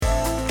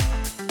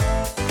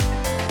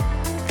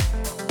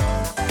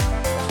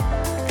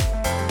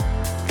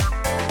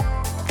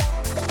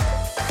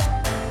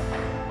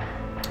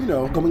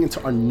going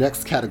into our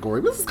next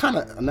category, this is kind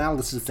of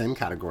analogous to the same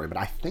category, but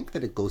I think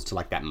that it goes to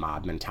like that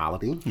mob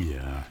mentality.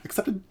 Yeah.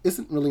 Except it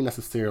isn't really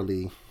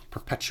necessarily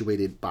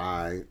perpetuated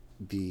by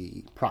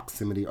the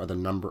proximity or the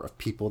number of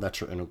people that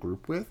you're in a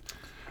group with,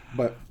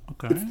 but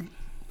it's the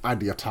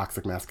idea of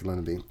toxic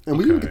masculinity. And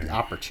we didn't get the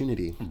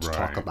opportunity to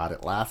talk about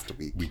it last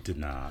week. We did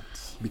not.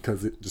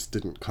 Because it just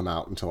didn't come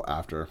out until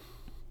after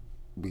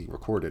we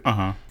recorded.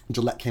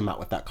 Gillette came out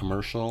with that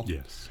commercial.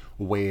 Yes.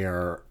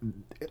 Where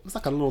it was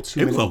like a little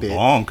 2-minute bit. It was a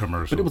long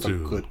commercial, but it was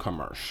too. a good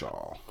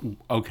commercial.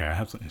 Okay, I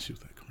have some issues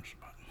with that commercial.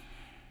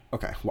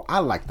 Okay, well, I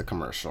liked the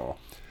commercial.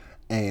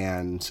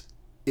 And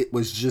it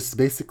was just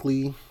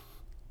basically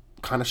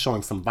kind of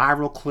showing some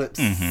viral clips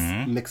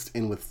mixed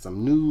in with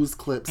some news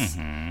clips,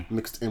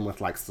 mixed in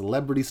with like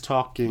celebrities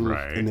talking,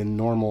 and then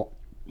normal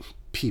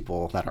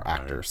people that are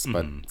actors,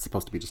 but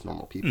supposed to be just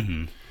normal people.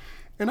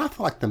 And I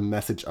feel like the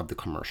message of the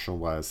commercial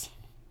was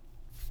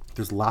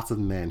there's lots of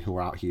men who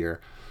are out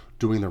here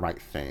doing the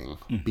right thing,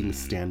 being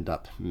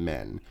stand-up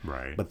men.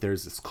 Right. But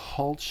there's this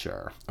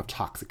culture of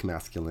toxic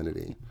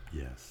masculinity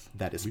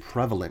that is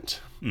prevalent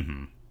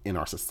in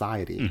our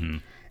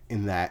society,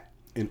 in that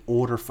in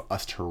order for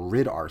us to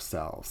rid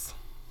ourselves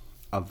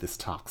of this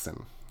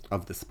toxin,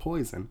 of this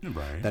poison,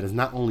 that is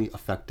not only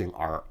affecting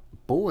our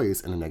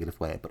boys in a negative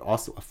way, but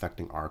also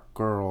affecting our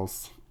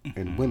girls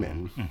and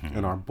women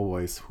and our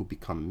boys who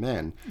become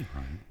men,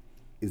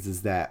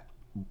 is that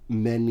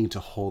men need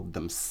to hold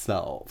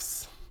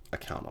themselves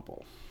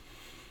accountable.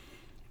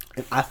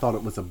 And I thought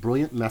it was a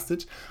brilliant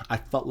message. I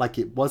felt like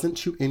it wasn't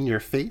too in your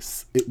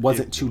face. It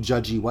wasn't too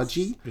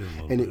judgy-wudgy.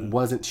 And it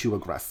wasn't too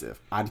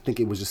aggressive. I think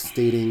it was just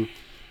stating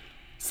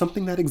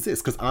something that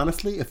exists. Because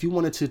honestly, if you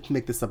wanted to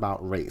make this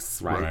about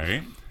race,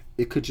 right?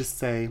 It could just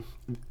say,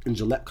 and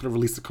Gillette could have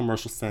released a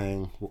commercial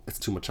saying, well, it's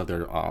too much of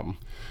their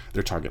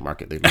target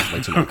market. They lose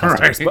way too many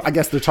customers. But I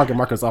guess their target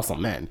market is also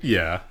men.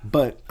 Yeah.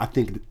 But I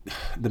think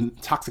the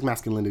toxic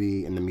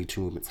masculinity and the Me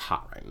Too movement's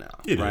hot right now.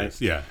 It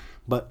is, yeah.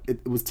 But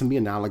it was to me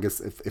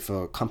analogous if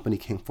a company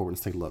came forward and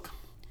said, look,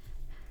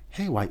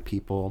 hey, white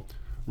people,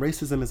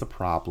 racism is a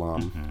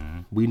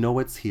problem. We know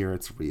it's here.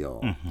 It's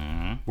real.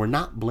 We're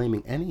not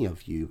blaming any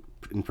of you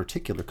in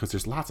particular because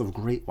there's lots of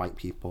great white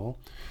people,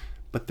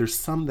 but there's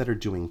some that are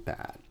doing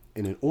bad.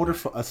 And in order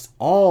for us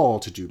all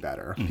to do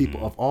better,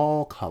 people of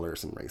all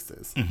colors and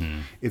races,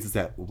 is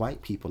that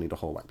white people need to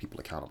hold white people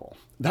accountable.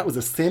 That was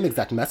the same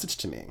exact message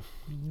to me.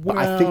 But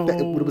I think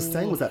that what it was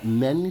saying was that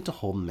men need to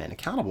hold men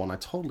accountable, and I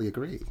totally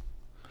agree.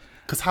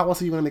 Because how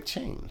else are you going to make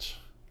change?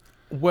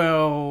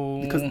 Well...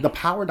 Because the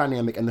power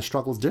dynamic and the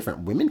struggle is different.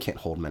 Women can't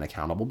hold men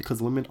accountable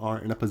because women are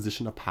in a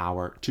position of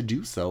power to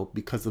do so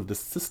because of the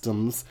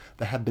systems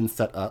that have been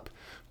set up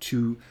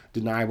to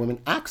deny women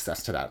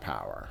access to that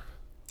power.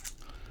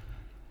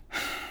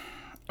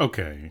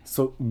 Okay.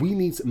 So we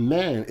need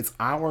men. It's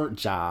our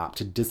job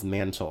to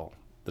dismantle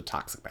the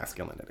toxic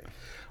masculinity.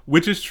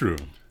 Which is true.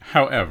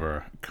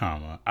 However,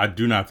 I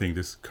do not think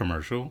this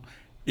commercial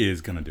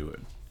is going to do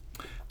it.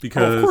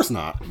 Because, of course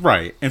not.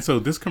 Right. And so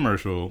this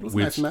commercial, it was a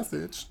nice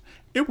message.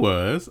 It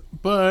was,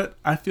 but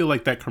I feel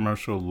like that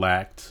commercial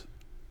lacked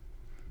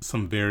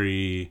some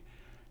very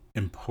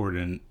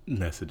important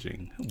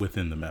messaging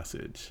within the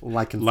message.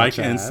 Like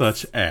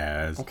such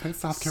as. Okay,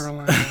 South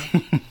Carolina.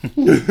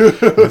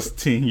 That's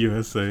Team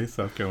USA,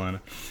 South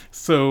Carolina.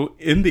 So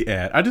in the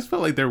ad, I just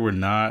felt like there were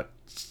not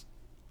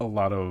a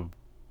lot of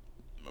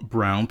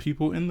brown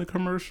people in the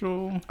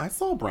commercial. I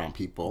saw brown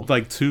people.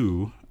 Like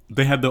two.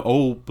 They had the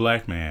old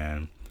black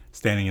man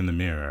standing in the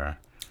mirror.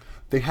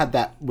 They had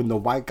that when the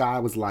white guy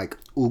was like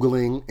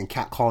oogling and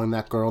catcalling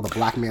that girl, the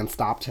black man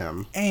stopped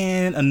him.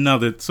 And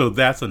so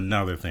that's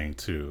another thing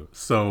too.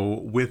 So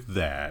with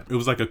that, it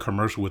was like a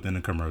commercial within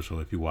a commercial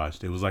if you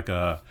watched it. It was like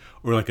a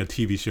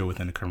TV show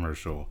within a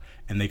commercial.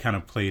 And they kind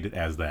of played it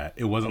as that.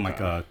 It wasn't like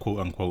a quote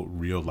unquote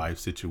real life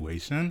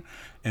situation.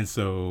 And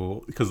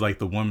so, because like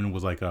the woman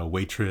was like a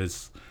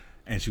waitress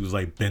and she was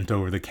like bent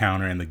over the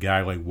counter and the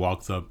guy like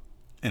walks up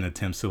and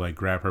attempts to like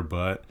grab her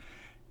butt.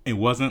 It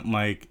wasn't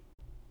like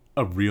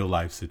a real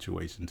life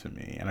situation to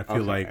me. And I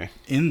feel like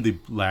in the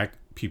black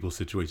people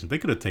situation, they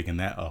could have taken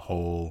that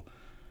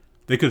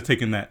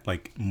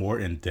like more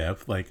in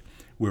depth. Like,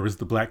 where was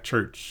the black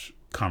church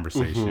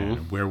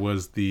conversation? Where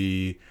was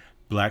the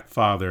black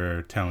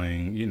father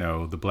telling,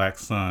 the black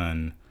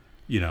son,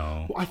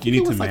 well, I think you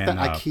need to man up.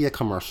 That IKEA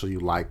commercial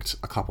you liked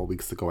a couple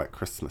weeks ago at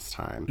Christmas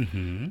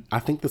time. I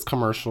think this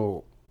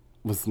commercial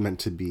was meant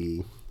to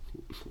be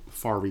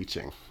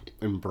far-reaching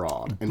and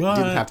broad, and it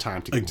didn't have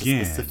time to get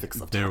to specifics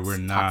of there were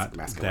not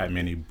that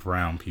many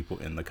brown people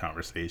in the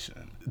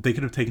conversation. They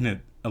could have taken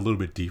it a little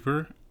bit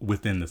deeper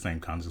within the same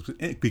context,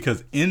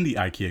 because in the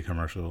IKEA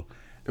commercial,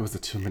 it was a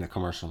 2-minute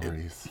commercial,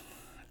 Maurice.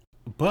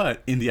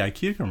 But in the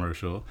IKEA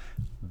commercial,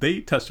 they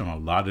touched on a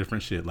lot of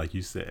different shit, like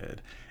you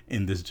said.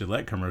 In this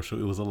Gillette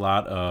commercial, it was a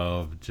lot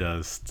of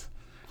just,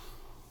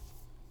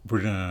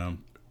 we're gonna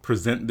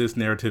present this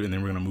narrative and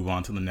then we're going to move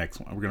on to the next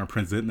one. We're going to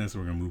present this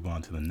and we're going to move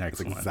on to the next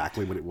one. That's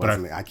exactly what it was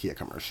in the IKEA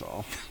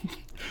commercial.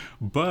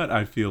 But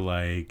I feel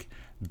like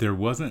there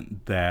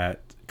wasn't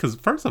that, because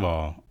first of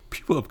all,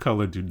 people of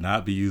color do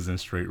not be using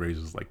straight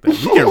razors like that.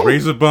 We get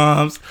razor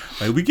bumps,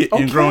 like we get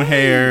ingrown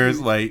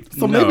hairs, like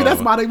so maybe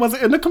that's why they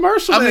wasn't in the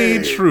commercial. I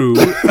mean, true.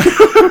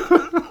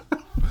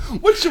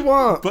 What you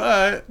want?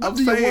 But I'm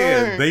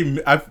saying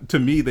to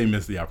me they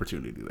missed the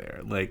opportunity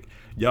there. Like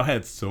y'all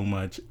had so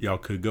much y'all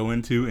could go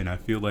into, and I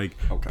feel like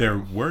there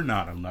were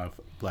not enough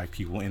black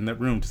people in that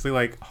room to say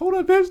like, hold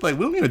up, bitch, like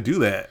we don't need to do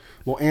that.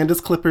 Well, and as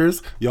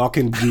Clippers, y'all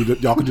can do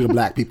the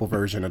black people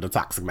version of the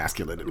toxic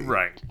masculinity,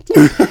 right?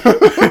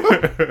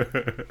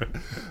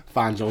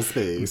 Find your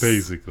space,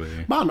 basically.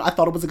 But I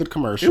thought it was a good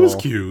commercial. It was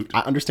cute.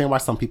 I understand why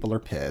some people are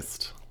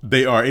pissed.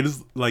 They are. It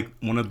is like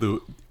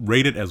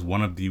rated as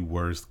one of the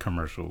worst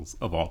commercials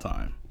of all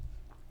time.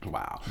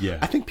 Wow. Yeah.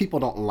 I think people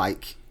don't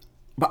like.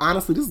 But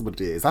honestly, this is what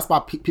it is. That's why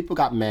people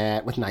got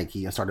mad with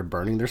Nike and started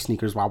burning their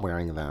sneakers while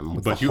wearing them.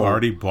 But you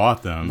already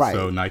bought them, right.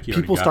 So Nike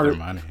already got their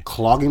money.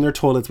 Clogging their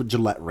toilets with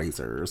Gillette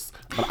razors.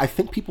 But I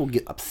think people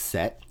get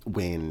upset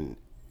when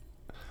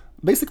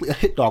basically a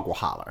hit dog will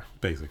holler.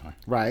 Basically.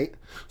 Right?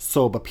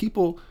 So, but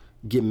people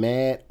get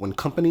mad when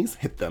companies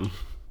hit them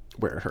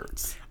where it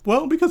hurts.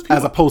 Well, because people,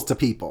 as opposed to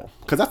people,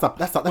 because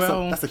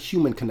that's a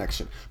human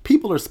connection.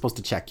 People are supposed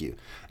to check you,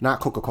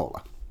 not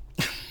Coca-Cola.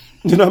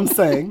 You know what I'm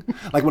saying?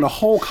 Like when a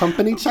whole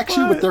company checks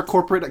you with their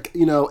corporate,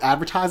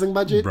 advertising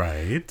budget,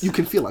 right? You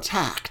can feel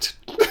attacked.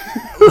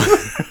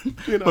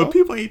 But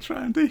people ain't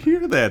trying to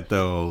hear that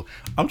though.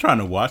 I'm trying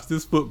to watch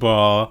this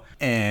football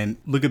and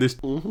look at this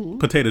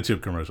potato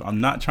chip commercial. I'm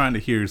not trying to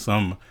hear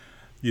some,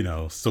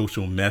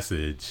 social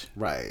message,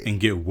 right? And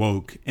get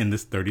woke in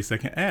this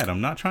 30-second ad.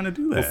 I'm not trying to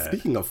do that. Well,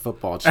 speaking of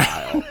football,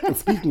 child, and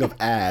speaking of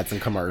ads and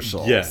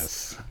commercials,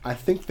 yes, I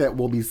think that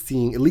we'll be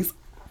seeing at least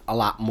a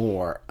lot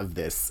more of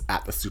this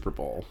at the Super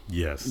Bowl.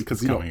 Yes,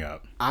 because it's coming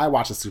up. I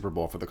watch the Super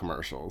Bowl for the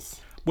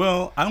commercials.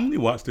 Well, I only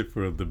watched it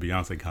for the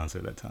Beyonce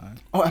concert that time.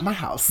 Oh, at my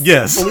house.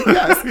 Yes. When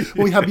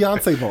we had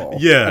Beyonce Bowl.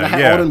 Yeah. And I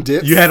had all them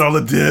dips. You had all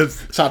the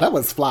dips. Child, that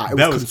was fly. It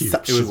was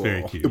conceptual. Cute. It was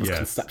very cute. It was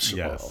conceptual.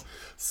 Yes.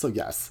 So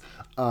yes.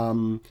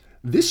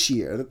 This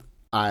year,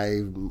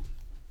 I'm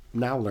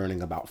now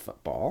learning about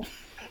football.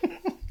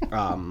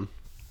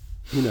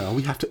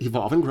 We have to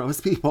evolve and grow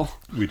as people.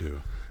 We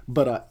do.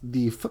 But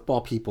the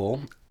football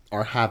people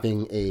are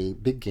having a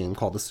big game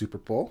called the Super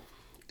Bowl,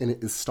 and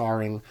it is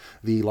starring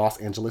the Los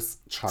Angeles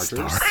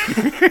Chargers.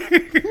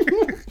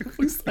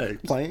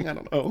 Playing? I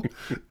don't know.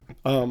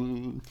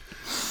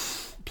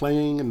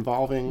 Playing,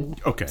 involving.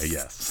 Okay,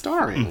 yes.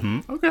 Starring.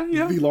 Mm-hmm. Okay,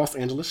 yeah. The Los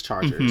Angeles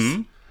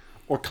Chargers.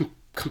 Or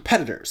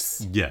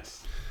competitors.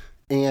 Yes.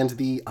 And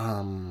the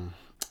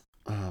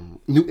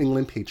New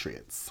England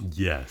Patriots.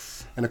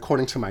 Yes. And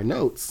according to my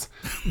notes,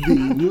 the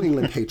New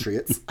England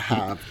Patriots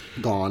have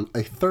gone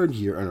a third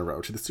year in a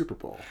row to the Super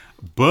Bowl.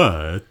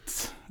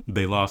 But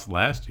they lost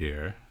last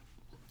year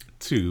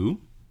to...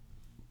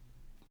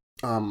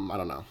 I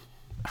don't know.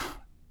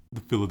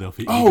 The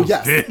Philadelphia Eagles.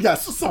 Oh,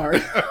 yes,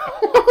 sorry.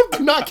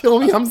 Do not kill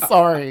me, I'm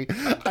sorry.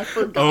 I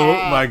forgot.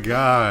 Oh, my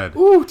God.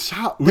 Ooh,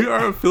 child. We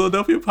are a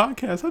Philadelphia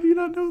podcast. How do you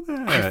not know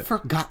that? I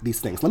forgot these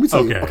things. Let me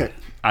tell you. Okay.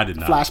 I did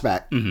not.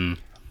 Flashback. Mm-hmm.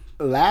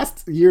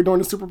 Last year during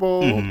the Super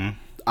Bowl,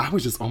 I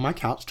was just on my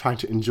couch trying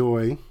to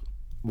enjoy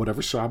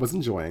whatever show I was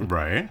enjoying.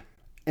 Right.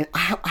 And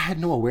I had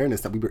no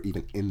awareness that we were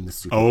even in the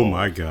Super Bowl. Oh,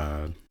 my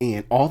God.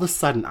 And all of a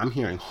sudden, I'm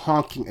hearing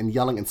honking and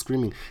yelling and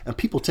screaming and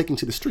people taking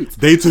to the streets.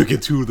 They took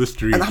it to the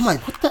streets. And I'm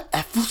like, what the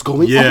F was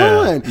going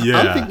on? Yeah.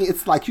 I'm thinking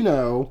it's like,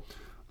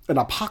 an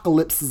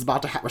apocalypse is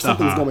about to happen or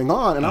something's going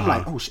on. And I'm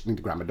like, oh, shit, I need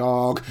to grab my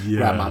dog,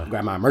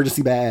 grab my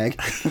emergency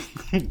bag.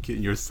 Get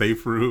in your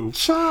safe room.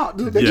 Child,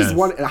 dude, they just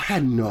wanted, and I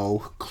had no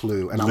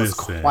clue. And I was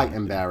quite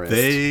embarrassed.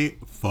 They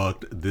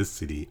fucked this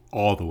city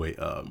all the way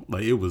up.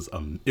 Like it was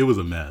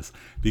a mess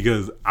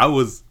because I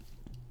was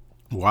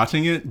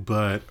watching it,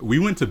 but we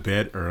went to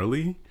bed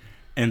early.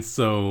 And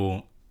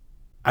so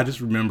I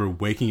just remember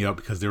waking up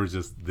because there was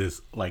just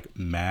this like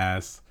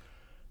mass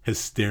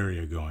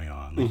hysteria going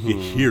on. Like you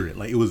could hear it.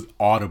 Like it was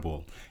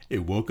audible.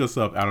 It woke us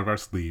up out of our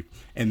sleep.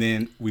 And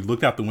then we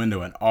looked out the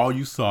window and all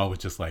you saw was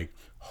just like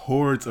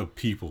hordes of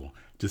people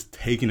just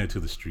taking it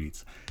to the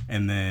streets.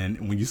 And then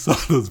when you saw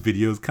those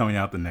videos coming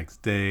out the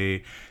next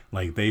day,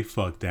 like they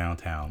fucked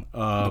downtown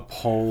up.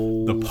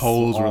 The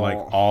poles were like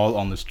all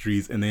on the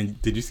streets. And then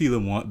did you see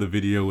the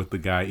video with the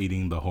guy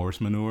eating the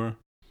horse manure?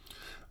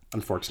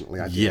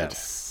 Unfortunately, I did.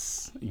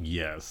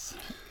 Yes.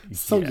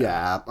 So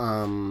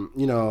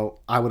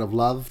I would have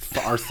loved for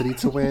our city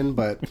to win,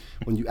 but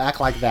when you act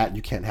like that,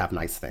 you can't have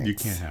nice things. You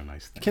can't have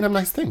nice things. You can't have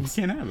nice things.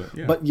 You can't have it.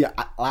 Yeah. But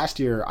last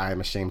year I am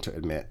ashamed to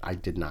admit I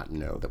did not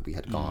know that we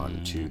had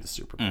gone to the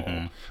Super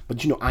Bowl.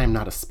 But I am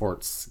not a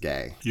sports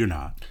gay. You're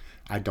not.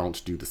 I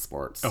don't do the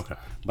sports. Okay.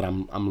 But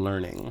I'm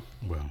learning.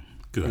 Well,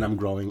 good. And I'm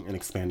growing and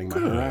expanding my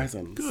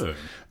horizons. Good.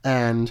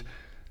 And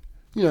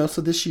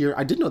so this year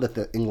I did know that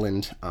the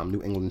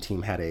New England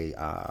team had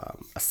a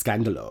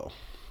scandalo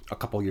a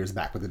couple years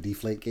back with the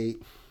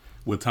Deflategate.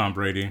 With Tom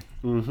Brady.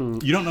 Mm-hmm.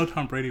 You don't know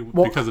Tom Brady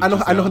because of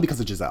Giselle? I know him because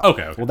of Giselle.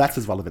 Okay. Well, that's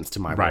his relevance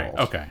to my role.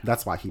 Okay.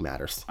 That's why he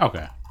matters.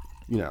 Okay.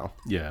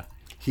 Yeah.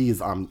 He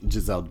is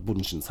Giselle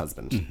Bundchen's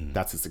husband.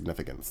 That's his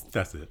significance.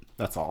 That's it.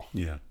 That's all.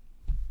 Yeah.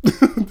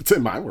 It's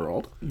in my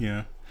world.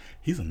 Yeah.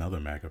 He's another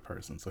MAGA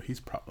person, so he's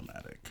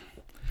problematic.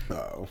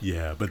 Oh.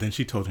 Yeah, but then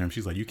she told him,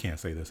 she's like, you can't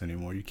say this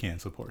anymore. You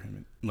can't support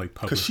him, like,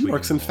 publicly. Because she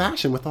works anymore. in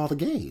fashion with all the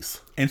gays.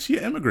 And she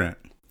an immigrant.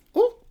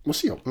 Oh, well,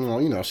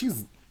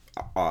 she's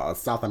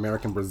South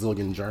American,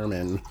 Brazilian,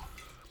 German.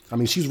 I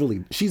mean,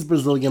 she's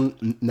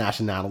Brazilian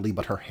nationality,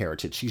 but her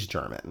heritage, she's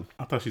German.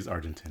 I thought she's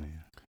Argentinian.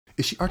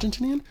 Is she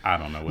Argentinian? I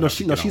don't know. No,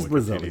 she's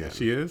Brazilian.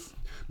 She is?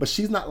 But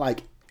she's not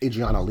like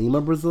Adriana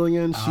Lima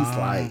Brazilian. She's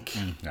like,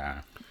 nah.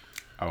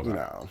 Okay. you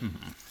know.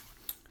 Mm-hmm.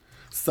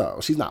 So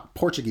she's not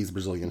Portuguese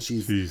Brazilian.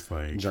 She's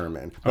like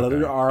German. But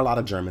there are a lot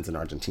of Germans in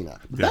Argentina.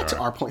 Back to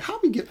our point. How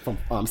we get from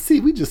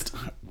we just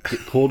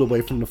get pulled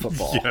away from the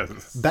football.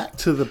 Yes. Back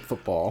to the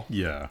football.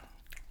 Yeah.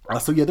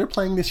 So yeah, they're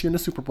playing this year in the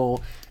Super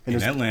Bowl in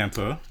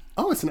Atlanta.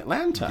 Oh, it's in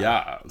Atlanta.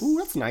 Yes. Ooh,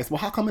 that's nice. Well,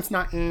 how come it's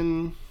not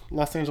in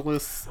Los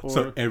Angeles?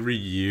 So every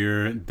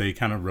year they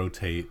kind of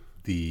rotate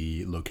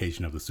the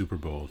location of the Super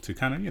Bowl to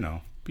kind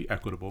of, be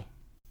equitable.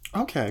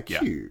 Okay,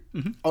 cute.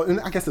 Yeah. Mm-hmm. Oh, and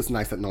I guess it's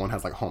nice that no one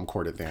has like home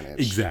court advantage.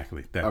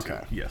 Exactly. That's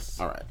okay. Yes.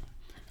 All right.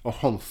 Or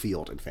home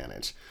field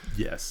advantage.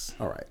 Yes.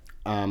 All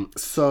right.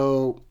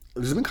 So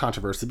there's been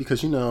controversy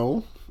because,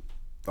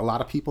 a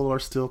lot of people are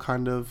still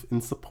kind of in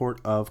support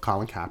of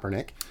Colin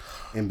Kaepernick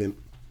and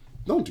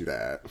don't do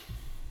that.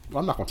 Well,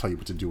 I'm not going to tell you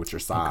what to do with your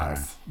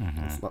size. Okay.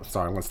 Mm-hmm.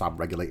 Sorry, I'm going to stop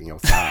regulating your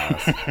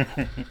size.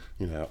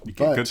 You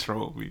can't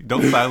control me.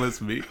 Don't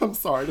silence me. I'm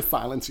sorry to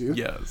silence you.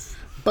 Yes.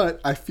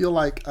 But I feel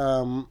like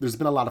there's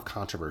been a lot of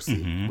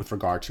controversy with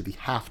regard to the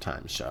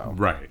halftime show.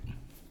 Right.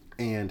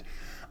 And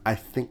I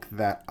think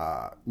that,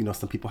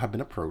 some people have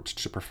been approached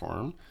to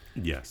perform.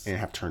 Yes. And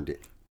have turned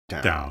it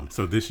down.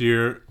 So this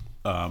year,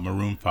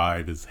 Maroon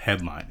 5 is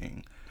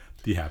headlining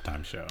the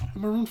halftime show.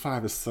 Maroon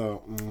 5 is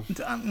so...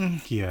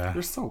 yeah.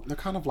 They're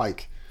kind of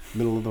like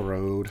middle of the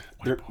road.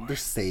 They're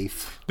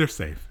safe. They're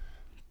safe.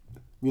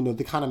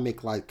 They kind of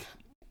make like,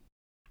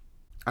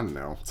 I don't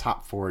know,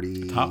 top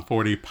 40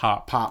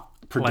 pop.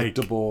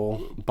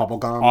 Predictable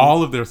bubblegum.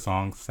 All of their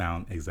songs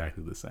sound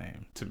exactly the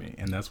same to me,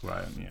 and that's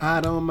what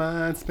I don't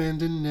mind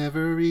spending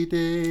every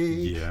day.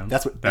 Yeah,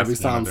 that's every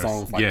song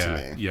sounds like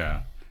to me.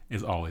 Yeah,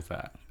 it's always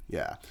that.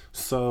 Yeah,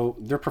 so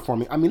they're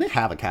performing. I mean, they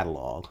have a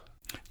catalog.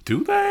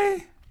 Do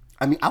they?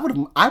 I mean,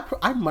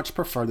 I much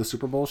prefer the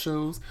Super Bowl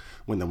shows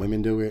when the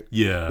women do it.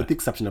 Yeah, with the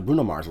exception of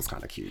Bruno Mars was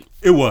kind of cute.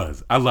 It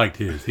was. I liked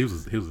his. He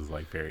was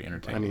like very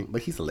entertaining. I mean,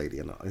 but he's a lady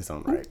in his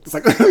own right. It's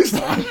like.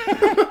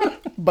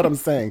 But I'm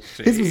saying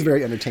his was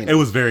very entertaining. It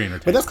was very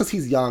entertaining. But that's because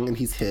he's young and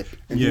he's hip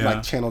and he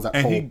like channels that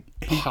whole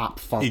pop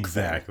funk.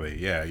 Exactly. Thing.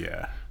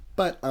 Yeah.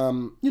 But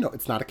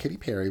it's not a Katy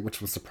Perry, which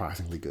was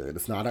surprisingly good.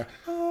 It's not a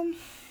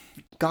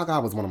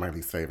Gaga was one of my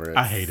least favorites.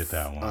 I hated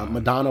that one.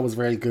 Madonna was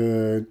very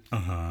good.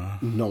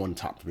 No one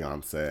topped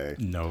Beyonce.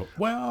 No.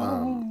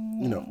 Well,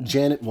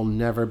 Janet will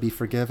never be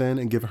forgiven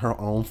and give her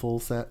own full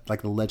set,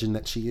 like the legend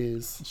that she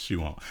is. She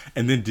won't.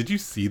 And then, did you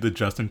see the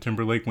Justin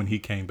Timberlake when he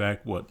came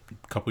back? A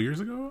couple years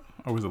ago,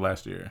 or was it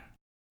last year?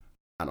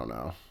 I don't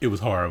know. It was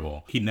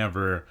horrible. He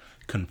never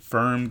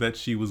confirmed that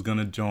she was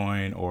gonna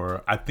join,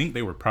 or I think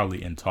they were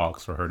probably in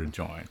talks for her to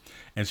join.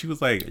 And she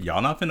was like,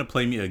 "Y'all not finna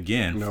play me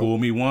again. Nope. Fool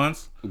me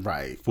once,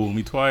 right? Fool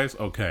me twice,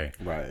 okay,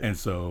 right?" And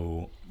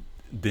so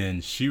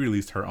then she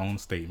released her own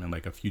statement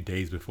like a few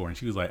days before, and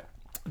she was like,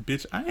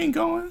 "Bitch, I ain't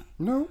going,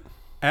 no,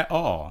 at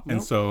all." Nope.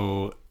 And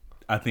so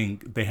I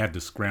think they had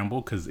to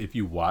scramble because if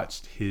you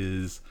watched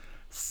his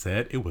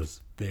set, it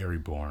was very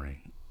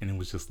boring, and it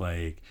was just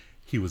like.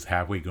 He was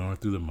halfway going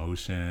through the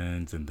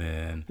motions, and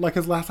then like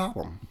his last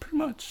album, pretty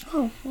much.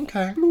 Oh,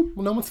 okay. Well,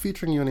 no one's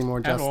featuring you anymore,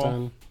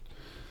 Justin.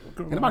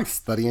 Ain't nobody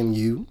studying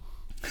you.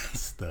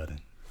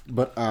 Studying.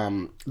 But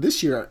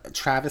this year,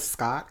 Travis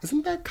Scott,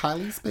 isn't that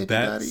Kylie's baby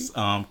daddy? That's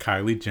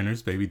Kylie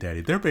Jenner's baby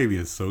daddy. Their baby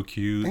is so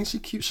cute. Ain't she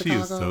cute? Chicago?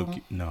 She is so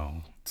cute.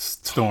 No,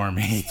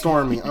 Stormy.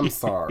 Stormy. I'm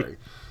sorry.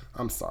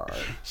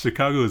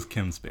 Chicago is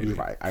Kim's baby. You're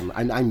right.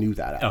 I knew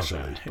that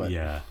actually. Okay. But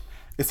yeah.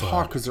 It's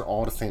hard because they're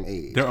all the same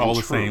age. They're all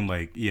the same,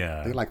 They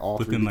like all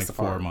within 3 weeks like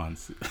apart. 4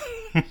 months.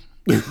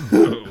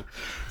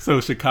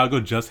 So Chicago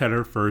just had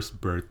her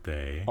first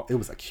birthday. Oh, it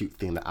was a cute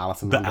thing. The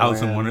Alice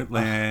in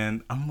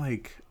Wonderland. I'm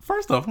like,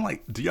 first off,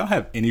 do y'all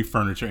have any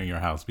furniture in your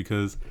house?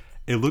 Because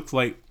it looks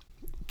like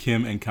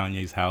Kim and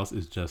Kanye's house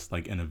is just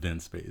like an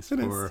event space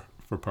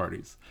for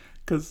parties.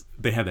 Because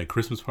they had that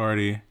Christmas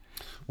party.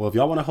 Well, if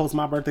y'all want to host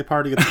my birthday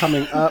party, it's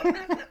coming up.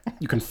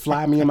 You can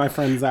fly me and my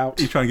friends out.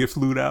 You trying to get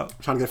flued out?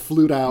 Trying to get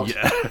flued out.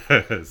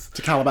 Yes.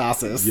 To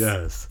Calabasas.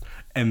 Yes.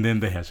 And then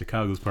they had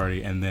Chicago's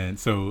party. And then,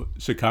 so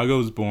Chicago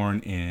was born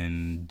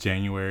in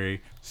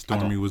January.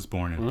 Stormy was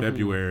born in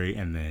February.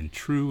 And then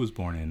True was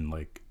born in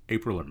like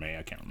April or May.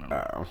 I can't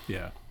remember. Oh.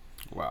 Yeah.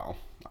 Well,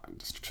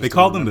 they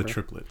call them the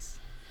triplets.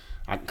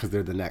 Because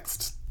they're the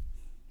next.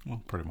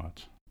 Well, pretty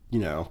much.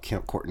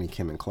 Courtney,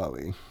 Kim, and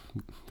Chloe.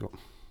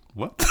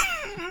 What?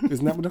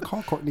 Isn't that what they're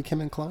called? Courtney,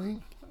 Kim, and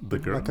Chloe? The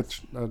girls?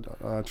 Like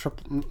a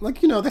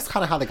triple. That's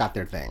kind of how they got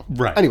their thing.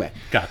 Right. Anyway.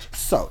 Gotcha.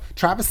 So,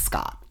 Travis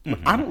Scott.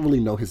 I don't really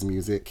know his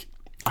music.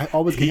 I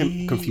always get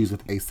him confused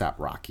with A$AP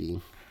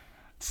Rocky.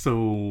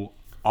 So,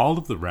 all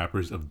of the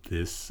rappers of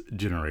this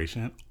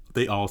generation,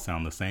 they all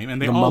sound the same,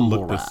 and they all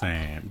look the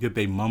same. Yet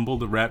they mumble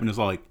the rap, and it's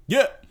all like,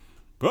 yeah,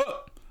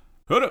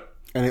 hold up.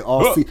 And they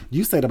all see.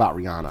 You said about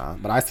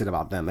Rihanna, but I said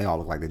about them. They all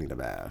look like they need a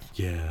bath.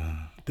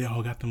 Yeah, they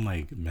all got them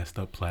like messed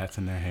up plaits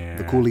in their hair.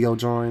 The Coolio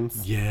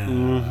joints. Yeah,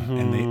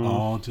 and they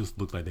all just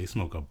look like they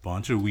smoke a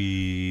bunch of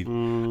weed.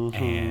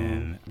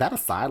 And that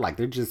aside, like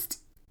they're just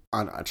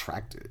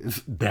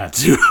unattractive. That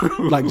too.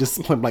 Like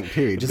just point blank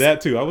period. Just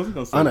that too. I wasn't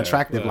gonna say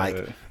unattractive. That,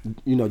 like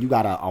you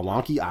got a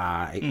wonky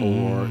eye,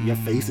 or your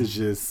face is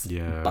just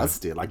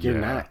busted. Like you're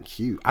not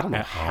cute. I don't know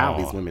how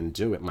these women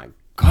do it. My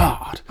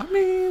God. I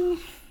mean,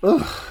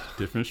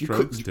 different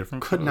strokes,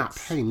 different. Could not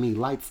pay me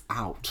lights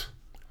out.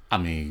 I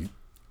mean,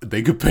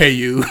 they could pay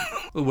you.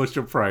 What's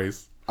your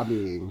price? I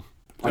mean.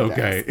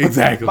 Okay,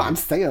 exactly. But I'm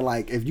saying,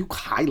 like, if you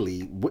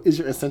Kylie, what is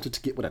your incentive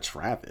to get with a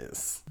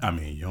Travis? I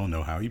mean, you don't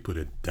know how he put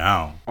it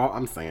down. All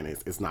I'm saying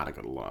is, it's not a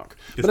good look.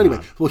 But anyway,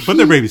 but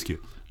their baby's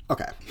cute.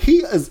 Okay,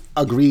 he has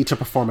agreed to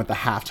perform at the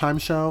halftime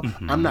show.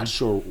 I'm not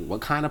sure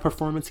what kind of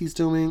performance he's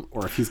doing,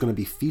 or if he's going to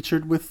be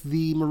featured with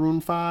the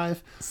Maroon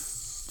 5.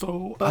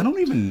 So I don't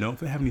even know if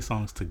they have any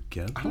songs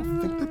together. I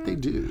don't think that they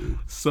do.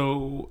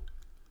 So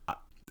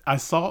I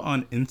saw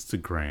on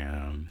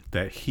Instagram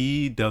that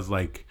he does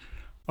like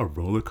a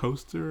roller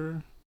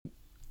coaster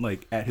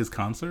like at his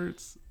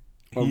concerts.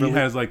 He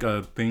has like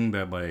a thing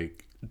that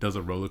like does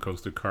a roller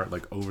coaster cart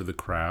like over the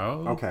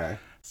crowd. Okay.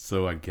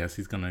 So I guess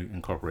he's gonna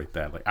incorporate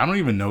that. Like I don't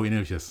even know any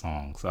of his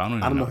songs. So I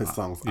don't know his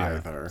songs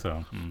either.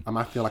 So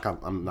I feel like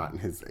I'm not in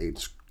his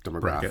age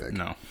demographic.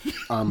 No.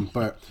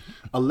 But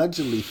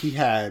allegedly he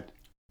had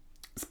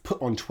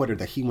put on Twitter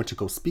that he went to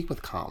go speak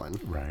with Colin.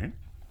 Right.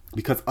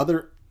 Because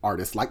other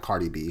artists like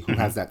Cardi B, who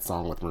has that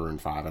song with Maroon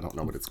 5, I don't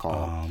know what it's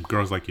called.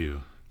 Girls Like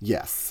You.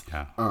 Yes.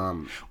 Yeah.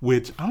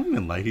 Which I don't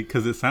even like it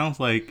because it sounds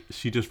like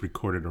she just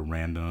recorded a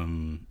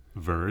random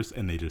verse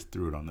and they just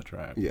threw it on the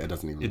track. Yeah, it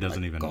doesn't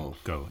even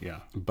go. Yeah.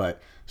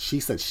 But she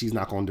said she's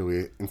not going to do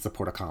it in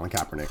support of Colin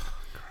Kaepernick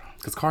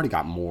because Cardi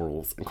got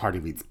morals and Cardi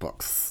reads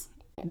books,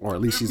 or at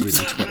least she's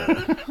reading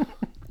Twitter.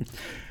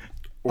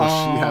 Or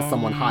she has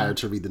someone hired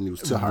to read the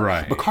news to her.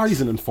 Right. But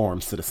Cardi's an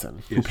informed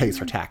citizen who pays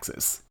her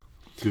taxes.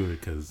 Good,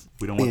 because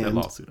we don't want that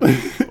lawsuit.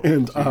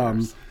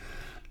 And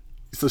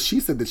so she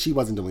said that she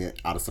wasn't doing it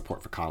out of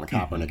support for Colin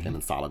Kaepernick and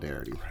in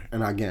solidarity. Right.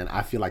 And again,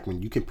 I feel like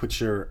when you can put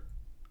your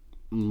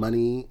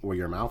money where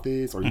your mouth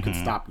is, or you can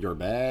stop your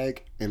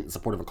bag in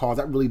support of a cause,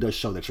 that really does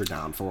show that you're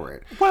down for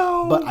it.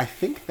 Well, but I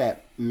think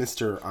that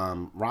Mr.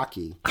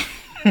 Rocky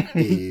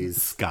is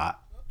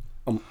Scott.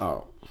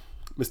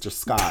 Mr.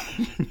 Scott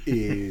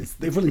is,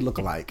 they really look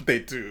alike. They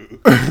do.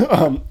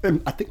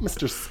 And I think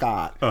Mr.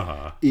 Scott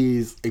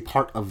is a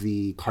part of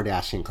the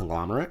Kardashian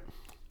conglomerate.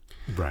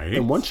 Right.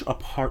 And once you're a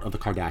part of the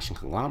Kardashian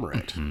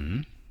conglomerate,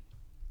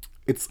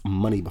 it's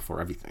money before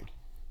everything.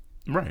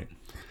 Right.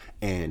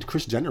 And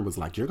Kris Jenner was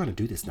like, you're going to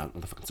do this now at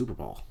the fucking Super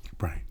Bowl.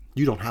 Right.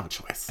 You don't have a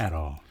choice. At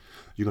all.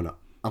 You're going to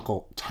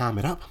Uncle Tom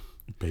it up.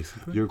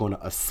 Basically. You're going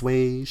to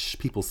assuage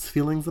people's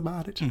feelings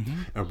about it.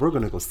 And we're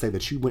going to go say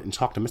that you went and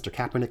talked to Mr.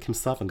 Kaepernick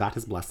himself and got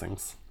his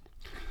blessings.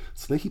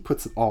 So then he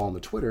puts it all on the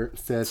Twitter,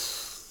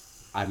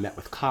 says, I met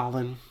with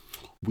Colin.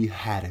 We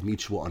had a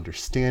mutual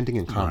understanding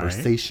and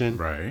conversation.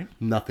 Right.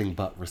 Nothing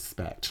but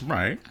respect.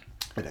 Right.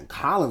 And then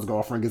Colin's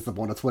girlfriend gets up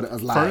on the Twitter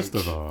as like, first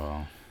of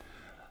all,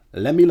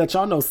 let me let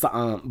y'all know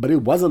something, but it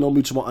wasn't no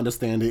mutual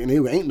understanding and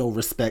it ain't no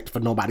respect for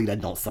nobody that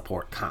don't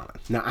support Colin.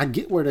 Now, I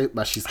get where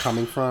she's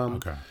coming from.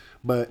 Okay.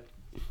 But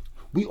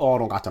we all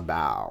don't got to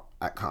bow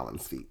at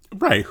Colin's feet.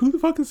 Right. Who the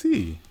fuck is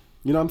he?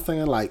 You know what I'm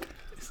saying? Like,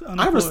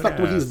 I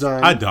respect what he's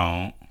done. I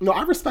don't. No,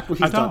 I respect what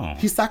he's done.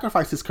 He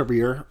sacrificed his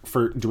career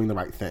for doing the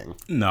right thing.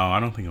 No, I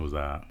don't think it was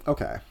that.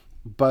 Okay.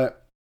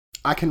 But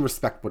I can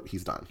respect what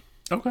he's done.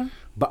 Okay.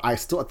 But I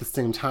still, at the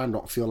same time,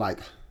 don't feel like,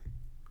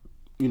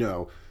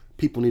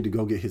 people need to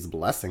go get his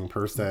blessing,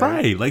 per se.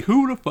 Right. Like,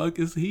 who the fuck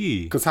is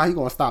he? Because how he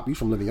going to stop you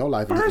from living your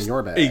life and getting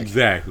your bag?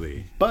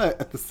 Exactly. But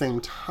at the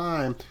same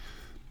time,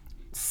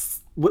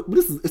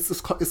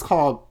 it's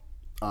called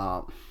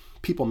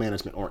people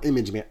management or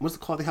image management. What's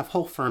it called? They have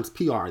whole firms,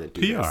 PR, that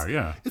do this. PR,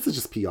 yeah. This is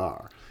just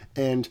PR.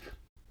 And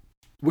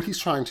what he's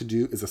trying to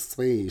do is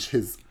assuage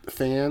his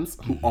fans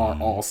who are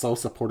also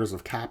supporters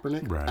of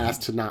Kaepernick as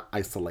to not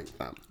isolate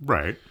them.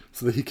 Right.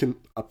 So that he can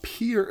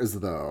appear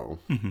as though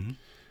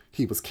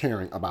he was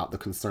caring about the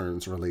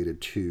concerns related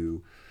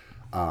to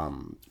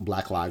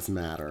Black Lives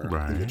Matter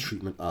and the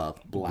treatment of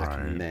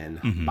Black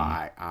men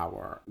by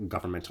our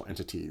governmental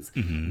entities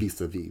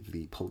vis-a-vis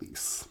the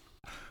police.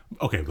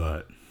 Okay,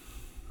 but...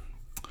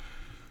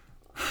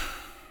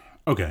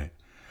 Okay.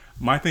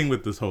 My thing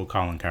with this whole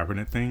Colin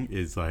Kaepernick thing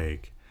is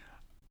like,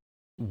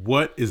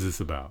 what is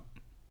this about?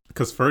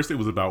 Because first it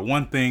was about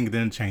one thing,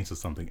 then it changed to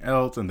something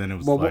else, and then it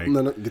was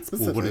get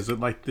specific. What is it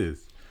like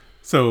this?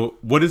 So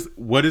what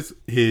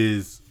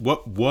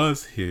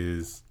was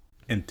his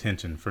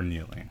intention for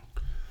kneeling?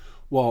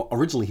 Well,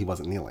 originally he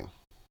wasn't kneeling.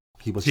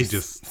 He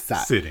just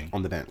sat sitting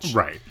on the bench.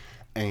 Right.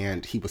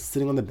 And he was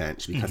sitting on the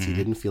bench because he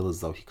didn't feel as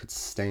though he could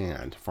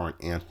stand for an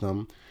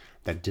anthem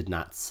that did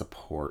not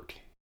support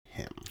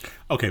him.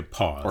 Okay,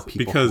 pause. Or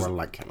people because, who are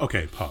like him.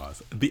 Okay,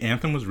 pause. The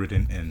anthem was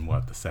written in,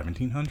 what, the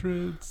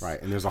 1700s?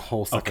 Right, and there's a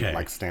whole second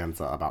like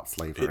stanza about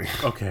slavery.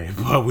 Okay,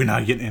 but we're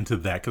not getting into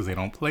that because they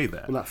don't play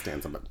that. Well, not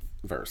stanza, but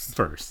verse.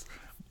 Verse.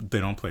 They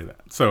don't play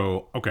that.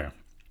 So, okay.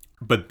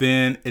 But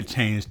then it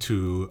changed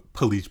to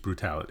police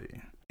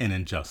brutality and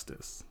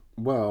injustice.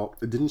 Well,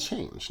 it didn't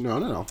change. No.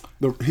 No,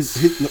 you're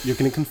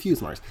getting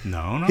confused, Mars.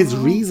 No. His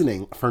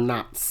reasoning for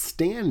not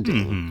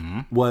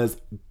standing was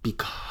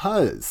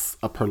because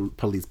of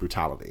police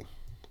brutality.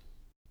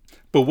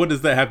 But what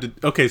does that have to...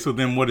 Okay, so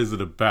then what is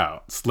it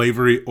about?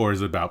 Slavery, or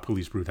is it about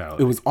police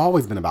brutality? It was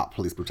always been about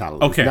police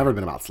brutality. Okay. It's never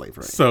been about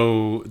slavery.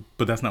 So,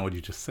 but that's not what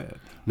you just said.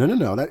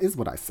 No. That is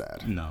what I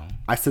said. No.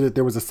 I said that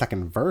there was a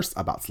second verse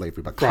about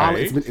slavery, but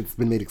Right. it's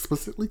been made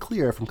explicitly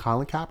clear from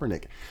Colin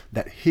Kaepernick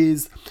that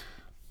his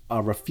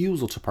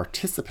refusal to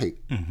participate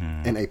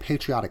in a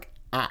patriotic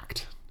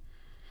act,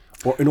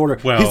 or in order,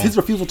 his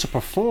refusal to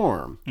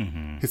perform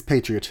his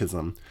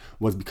patriotism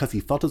was because he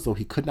felt as though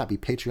he could not be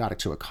patriotic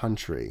to a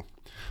country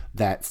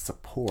that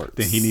supports.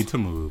 Then he needs to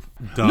move.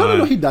 Done.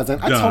 No, he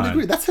doesn't. I totally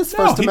agree. That's his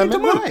First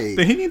Amendment right.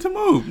 Then he needs to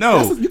move.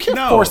 No, you can't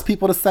force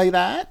people to say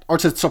that or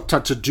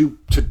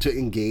to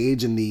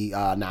engage in the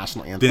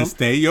national anthem. Then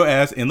stay your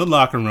ass in the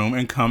locker room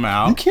and come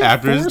out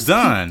after it's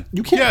done.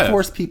 You can't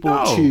force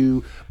people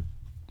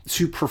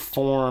to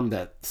perform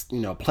that,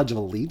 Pledge of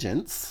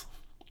Allegiance.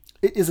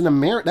 It is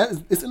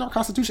it's in our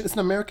Constitution. It's an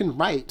American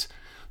right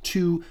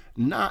to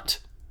not.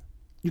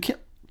 You can't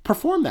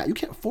perform that. You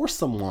can't force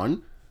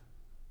someone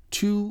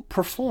to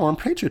perform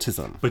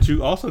patriotism. But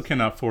you also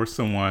cannot force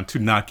someone to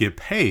not get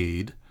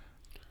paid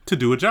to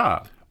do a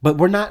job. But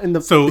we're not in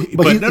the...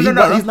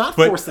 He's not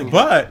forcing him.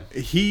 But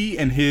he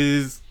and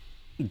his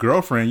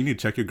girlfriend, you need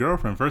to check your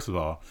girlfriend, first of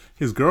all.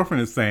 His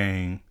girlfriend is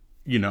saying,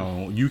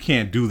 you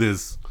can't do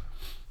this.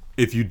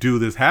 If you do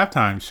this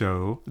halftime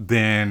show,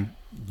 then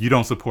you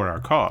don't support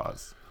our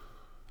cause.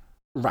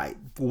 Right.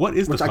 What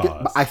is the cause?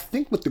 But I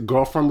think what the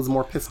girlfriend was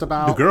more pissed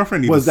about... The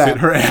girlfriend needs to sit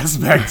her ass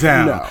back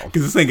down. No.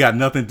 Because this ain't got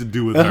nothing to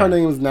do with her. Her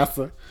name is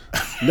Nessa.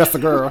 Nessa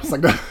girl. It's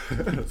like,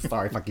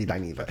 sorry, fuck you,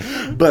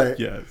 Dineva. But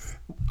yes.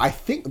 I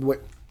think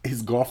what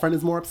his girlfriend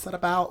is more upset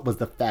about was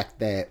the fact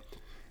that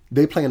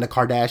they play in the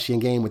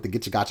Kardashian game with the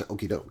Getcha Gotcha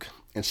Okie Doke.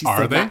 And she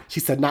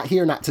said, not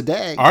here, not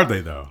today. Are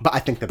they, though? But I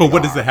think that But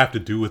what does it have to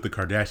do with the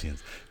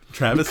Kardashians?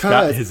 Travis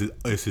Scott is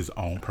his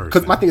own person.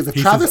 Because my thing is, if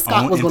Travis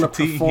Scott was going to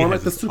perform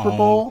at the Super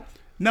Bowl...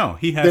 No,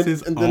 he has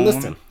his own... Then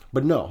listen,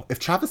 but no, if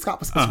Travis Scott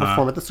was supposed to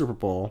perform at the Super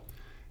Bowl,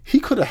 he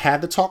could have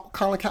had the talk with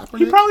Colin Kaepernick.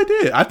 He probably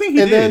did. I think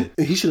he did.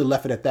 Then he should have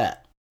left it at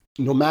that,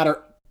 no matter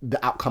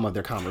the outcome of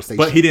their conversation.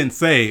 But he didn't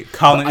say,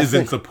 Colin is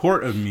in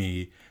support of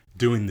me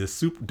doing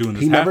this halftime.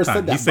 He never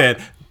said that. He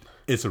said...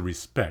 It's a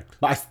respect.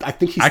 But I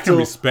think I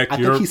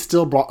think he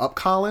still brought up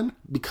Colin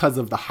because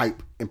of the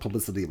hype and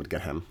publicity it would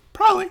get him.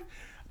 Probably.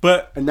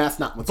 And that's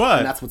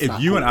what's if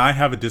you and I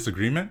have a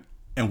disagreement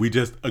and we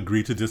just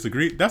agree to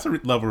disagree, that's a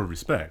level of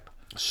respect.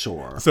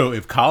 Sure. So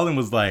if Colin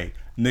was like,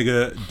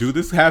 nigga, do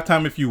this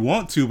halftime if you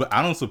want to, but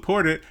I don't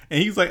support it.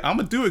 And he's like, I'm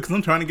going to do it because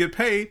I'm trying to get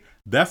paid.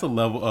 That's a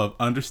level of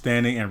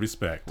understanding and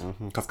respect.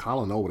 Because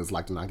Colin knows what it's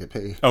like to not get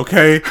paid.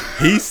 Okay.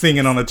 He's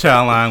singing on the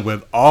child line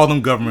with all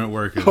them government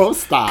workers. Oh,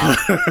 stop.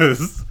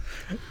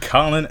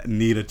 Colin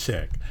need a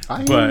check.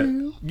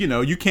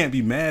 You can't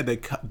be mad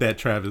that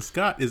Travis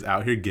Scott is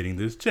out here getting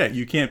this check.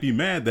 You can't be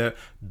mad that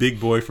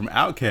Big Boy from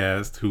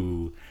Outkast,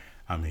 who,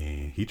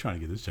 he trying to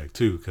get this check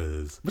too,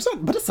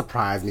 But it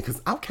surprised me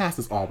because Outkast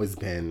has always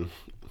been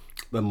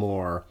the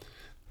more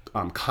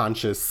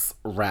conscious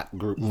rap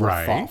group, more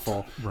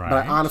thoughtful. Right.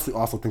 But I honestly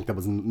also think that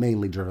was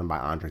mainly driven by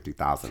Andre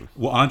 3000.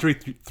 Well, Andre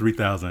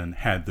 3000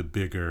 had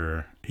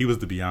he was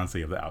the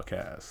Beyonce of the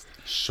Outkast.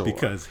 Sure.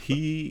 Because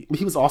he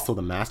was also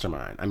the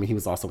mastermind. He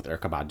was also with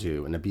Erykah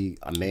Badu, and to be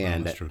a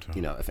man if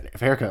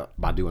Erykah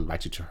Badu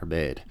invites you to her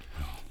bed,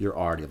 you're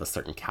already of a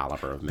certain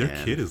caliber of man.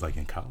 Their kid is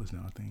in college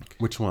now, I think.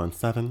 Which one?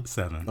 7?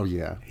 7. Oh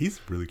yeah. He's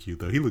really cute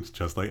though. He looks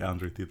just like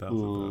Andre 3000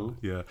 though.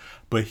 Yeah.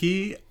 But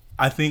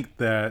I think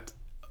that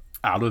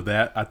out of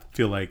that, I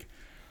feel like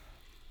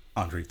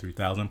Andre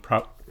 3000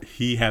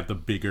 he had the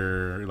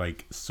bigger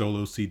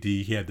solo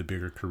CD. He had the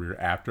bigger career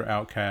after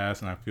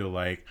Outkast, and I feel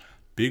like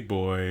Big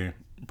Boy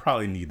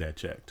probably need that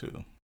check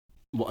too.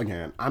 Well,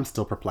 again, I'm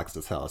still perplexed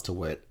as hell as to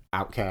what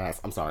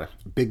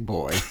Big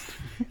Boy,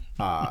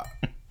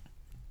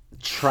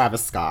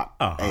 Travis Scott,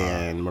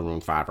 and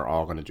Maroon 5 are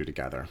all going to do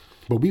together.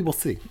 But we will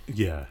see.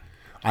 Yeah.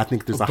 I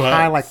think there's a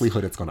high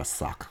likelihood it's going to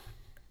suck.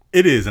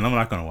 It is, and I'm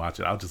not going to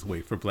watch it. I'll just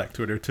wait for Black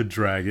Twitter to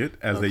drag it,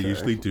 as they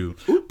usually do.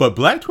 But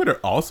Black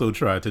Twitter also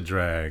tried to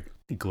drag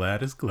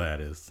Gladys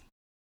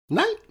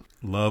Knight.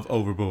 Love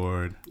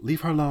Overboard.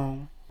 Leave her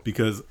alone.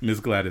 Because Miss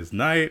Gladys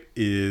Knight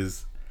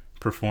is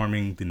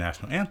performing the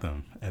national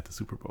anthem at the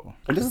Super Bowl.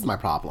 And this is my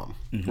problem,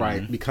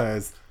 right?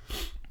 Because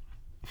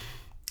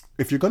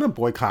if you're going to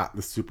boycott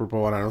the Super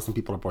Bowl, and I know some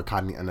people are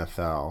boycotting the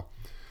NFL,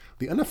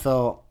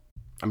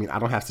 I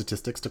don't have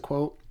statistics to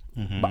quote,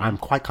 but I'm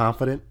quite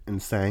confident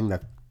in saying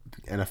that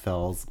the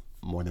NFL's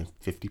more than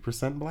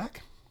 50%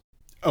 black.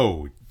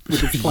 Oh,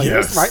 with its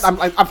players, right?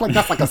 I feel like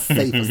that's like a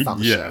safe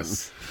assumption.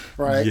 Yes.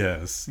 Right?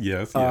 Yes.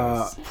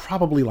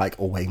 Probably like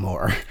way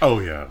more. Oh,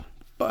 yeah.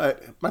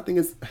 But my thing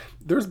is,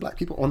 there's black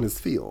people on this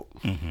field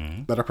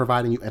that are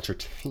providing you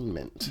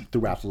entertainment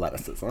through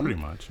athleticism. Pretty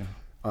much, yeah.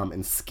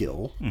 And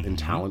skill and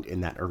talent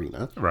in that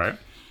arena. Right.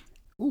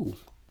 Ooh,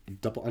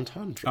 double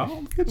entendre. Oh,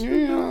 look at you.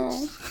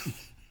 Yeah.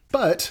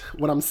 But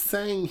what I'm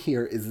saying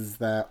here is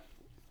that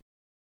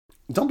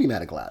don't be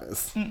mad at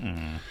Gladys.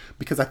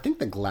 Because I think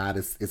that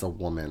Gladys is a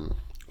woman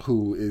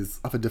who is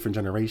of a different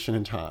generation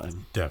in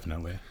time.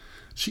 Definitely.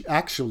 She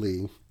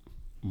actually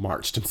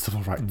marched in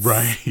civil rights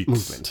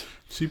movement.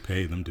 She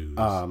paid them dues.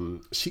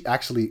 She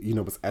actually,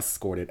 was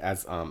escorted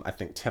as I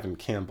think Tevin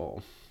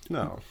Campbell.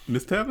 No.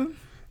 Miss Tevin?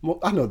 Well,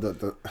 I know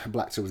the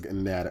black chick was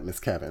getting mad at Miss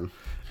Kevin.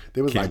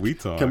 They was Can we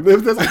talk? Can we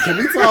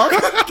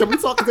talk? Can we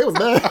talk? Because they was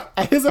mad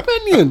at his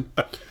opinion.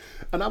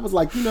 And I was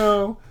like, he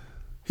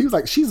was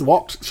like, she's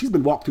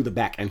been walked through the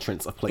back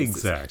entrance of places.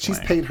 Exactly. She's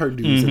paid her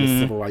dues in the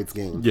civil rights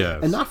game.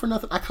 Yes. And not for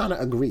nothing, I kind of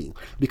agree.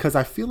 Because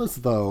I feel as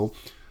though,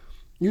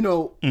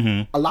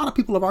 a lot of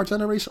people of our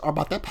generation are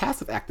about that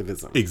passive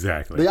activism.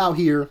 Exactly. They out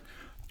here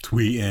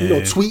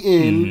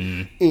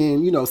tweeting,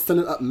 and,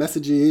 sending up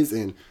messages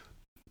and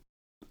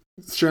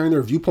sharing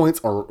their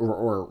viewpoints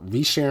or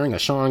resharing a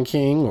Sean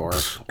King or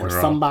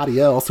somebody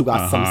else who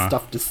got some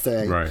stuff to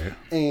say. Right.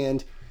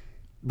 And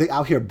they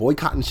out here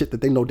boycotting shit that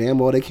they know damn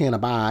well they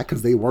can't buy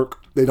because they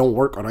don't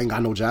work or they ain't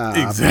got no job.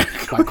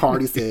 Exactly. Like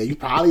Cardi said, you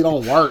probably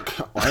don't work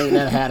or ain't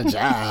never had a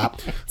job.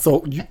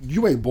 So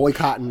you ain't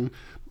boycotting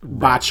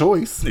by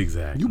choice.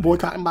 Exactly. You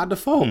boycotting by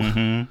default.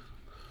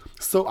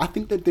 So I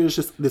think that there's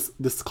just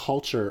this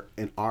culture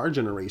in our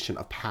generation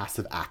of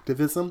passive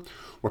activism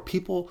where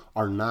people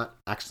are not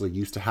actually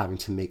used to having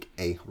to make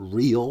a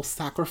real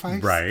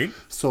sacrifice. Right.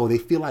 So they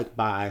feel like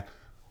by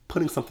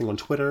putting something on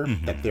Twitter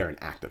that they're an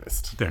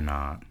activist. They're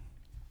not.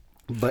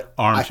 But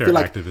Armchair I feel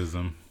like,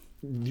 activism.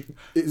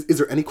 Is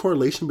there any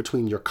correlation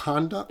between your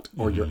conduct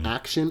or your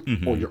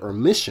action or your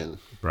omission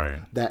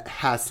that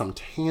has some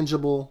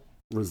tangible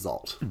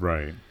result?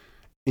 Right.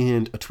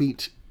 And a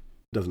tweet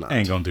does not.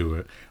 Ain't gonna do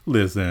it.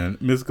 Listen,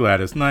 Miss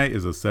Gladys Knight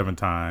is a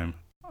 7-time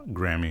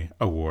Grammy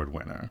Award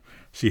winner.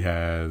 She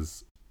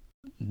has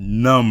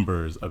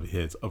numbers of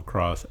hits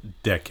across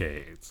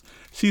decades.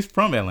 She's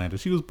from Atlanta.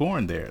 She was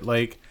born there.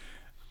 Like,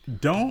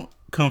 don't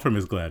come for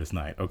Miss Gladys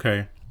Knight,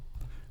 okay?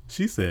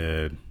 She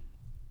said,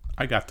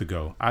 I got to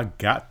go and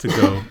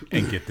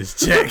get this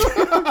check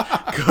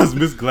because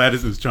Miss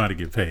Gladys is trying to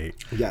get paid.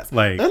 Yes,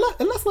 like, and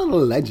let's let a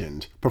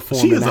legend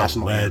perform the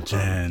national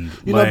anthem.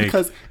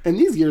 Because in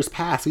these years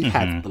past, we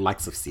had the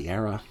likes of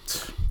Ciara,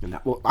 and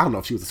that, I don't know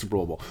if she was a Super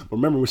Bowl, but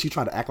remember when she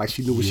tried to act like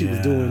she knew what she was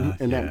doing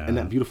in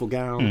that beautiful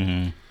gown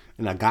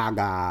and that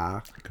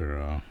Gaga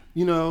girl.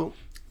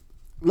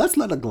 Let's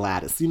let a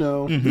Gladys.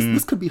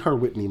 This could be her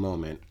Whitney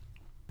moment.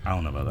 I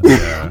don't know about that,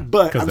 yeah,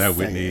 but because that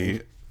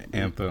Whitney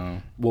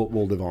anthem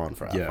will live on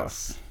forever.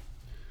 Yes,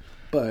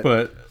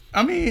 but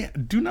I mean,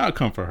 do not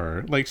come for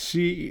her. Like,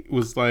 she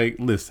was like,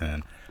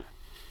 listen,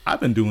 I've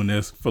been doing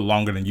this for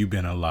longer than you've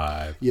been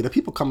alive. Yeah, the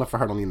people coming for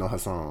her don't even know her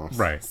songs.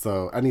 Right.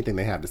 So anything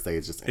they have to say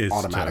is just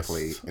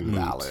automatically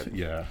invalid.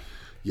 Yeah.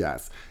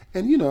 Yes.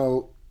 And,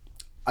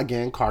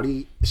 again,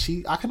 Cardi,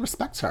 I can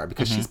respect her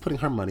because she's putting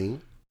her money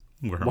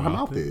where her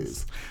mouth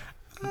is.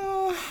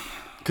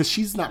 Because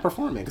she's not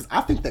performing. Because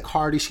I think that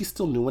Cardi, she's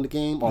still new in the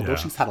game, although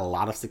she's had a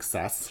lot of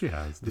success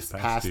this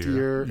past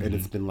year. And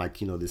it's been like,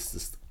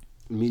 this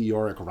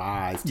meteoric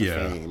rise to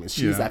fame. And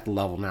she's at the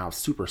level now of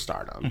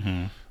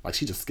superstardom. Like,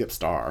 she just skipped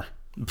star.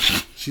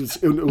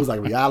 It was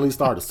like reality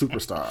star to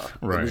superstar.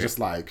 Right. It was just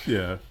like,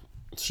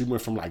 she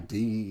went from like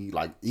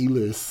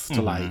E-list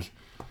to like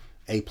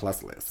A+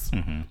 list.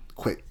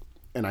 Quick.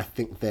 And I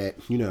think that,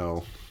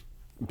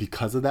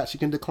 because of that, she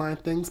can decline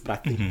things. But I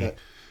think that,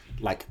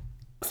 like,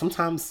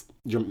 sometimes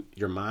your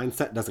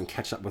mindset doesn't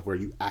catch up with where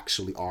you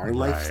actually are in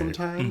life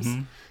sometimes.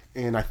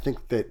 And I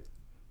think that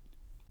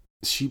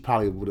she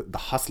probably would, the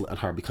hustle in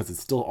her, because it's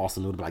still also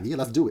new to be like, yeah,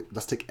 let's do it.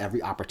 Let's take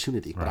every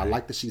opportunity. But I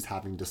like that she's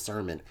having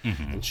discernment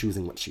and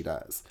choosing what she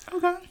does.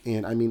 Okay.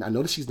 And I mean, I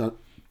know that she's done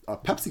a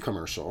Pepsi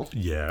commercial.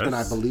 Yes. And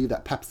I believe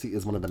that Pepsi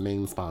is one of the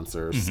main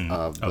sponsors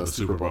of the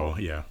Super Bowl.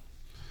 Yeah.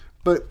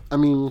 But, I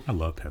mean... I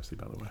love Pepsi,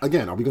 by the way.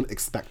 Again, are we going to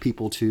expect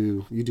people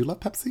to... You do love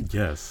Pepsi?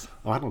 Yes.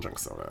 Oh, I don't drink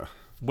soda.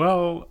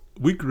 Well,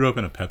 we grew up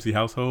in a Pepsi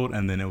household,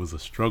 and then it was a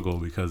struggle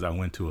because I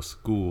went to a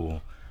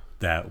school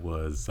that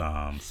was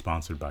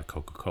sponsored by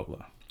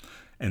Coca-Cola.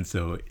 And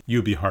so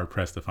you'd be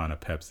hard-pressed to find a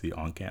Pepsi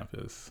on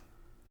campus.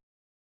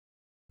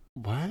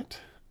 What?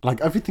 Like,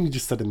 everything you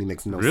just said to me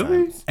makes no sense.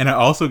 Really? And I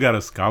also got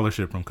a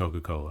scholarship from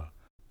Coca-Cola.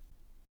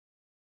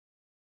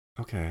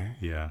 Okay.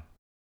 Yeah.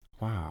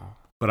 Wow.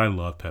 But I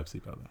love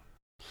Pepsi, brother.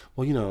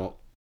 Well,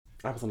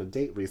 I was on a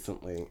date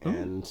recently,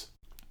 and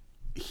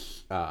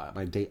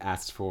my date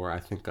asked for, I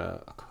think,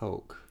 a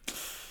Coke,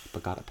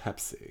 but got a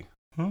Pepsi.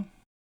 Huh?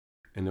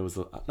 And it was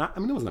it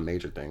wasn't a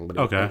major thing, but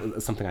it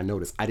was something I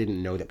noticed. I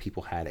didn't know that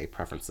people had a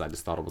preference. I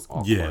just thought it was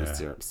all corn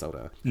syrup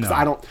soda.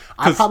 No,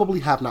 I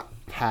probably have not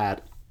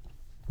had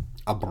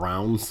a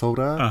brown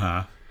soda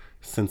Uh-huh.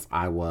 since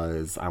I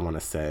was, I want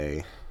to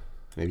say,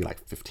 maybe like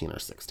 15 or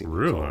 16.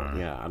 Really?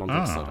 Yeah, I don't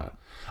drink soda.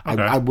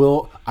 Okay. I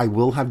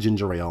will have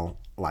ginger ale,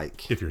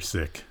 like, If you're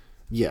sick.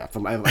 yeah,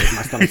 from like my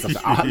stomach's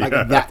upset. I'll have like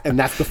that, and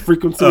that's the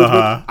frequency with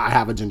which I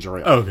have a ginger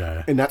ale.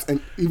 Okay.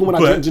 And even when I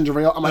drink ginger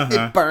ale, I'm like,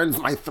 it burns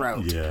my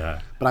throat.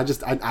 Yeah. But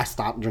I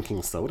stopped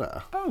drinking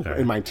soda Okay.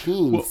 in my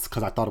teens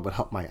because I thought it would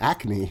help my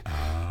acne,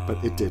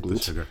 but it didn't.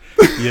 Sugar.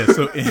 Yeah,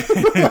 so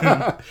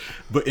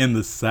but in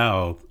the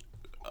South,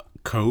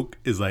 Coke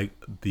is like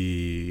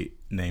the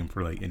name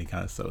for like any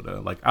kind of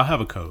soda. Like I'll have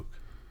a Coke.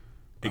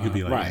 It could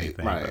be like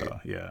anything. right. Though.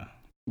 Yeah.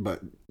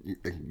 But you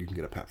can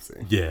get a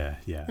Pepsi. Yeah,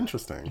 yeah.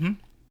 Interesting. Mm-hmm.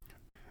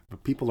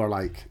 But people are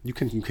like,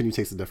 can you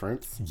taste the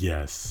difference?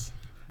 Yes.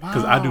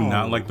 Because I do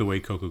not like the way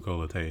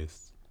Coca-Cola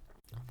tastes.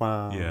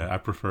 Wow. Yeah, I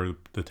prefer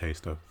the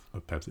taste of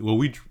Pepsi. Well,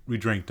 we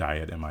drank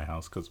diet in my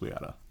house because we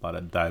had a lot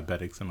of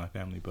diabetics in my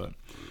family, but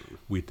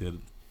we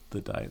did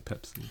the Diet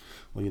Pepsi.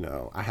 Well, you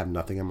know, I have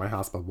nothing in my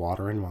house but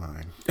water and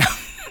wine.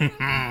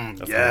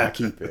 That's where I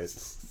keep it.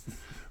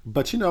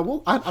 But you know,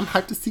 well, I'm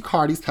hyped to see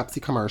Cardi's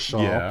Pepsi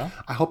commercial. Yeah.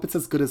 I hope it's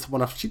as good as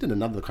she did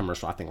another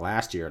commercial, I think,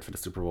 last year for the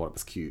Super Bowl. It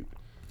was cute.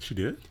 She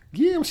did?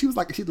 Yeah, she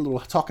did a little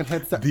talking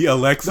headset. The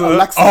Alexa?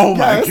 Oh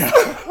my God.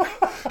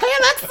 Hey,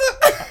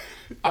 Alexa.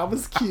 That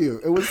was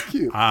cute. It was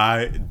cute.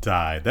 I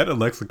died. That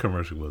Alexa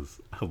commercial was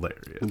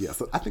hilarious. Yeah,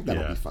 so I think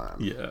that'll be fun.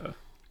 Yeah.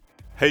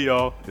 Hey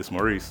y'all, it's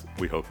Maurice.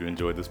 We hope you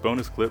enjoyed this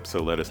bonus clip,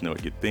 so let us know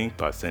what you think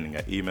by sending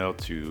an email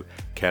to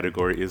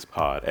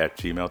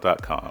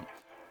categoryispod@gmail.com.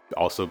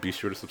 Also, be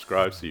sure to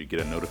subscribe so you get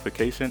a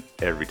notification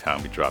every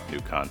time we drop new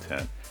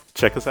content.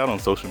 Check us out on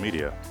social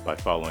media by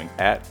following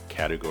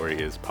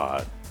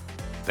 @categoryispod.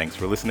 Thanks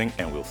for listening,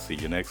 and we'll see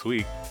you next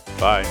week.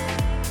 Bye.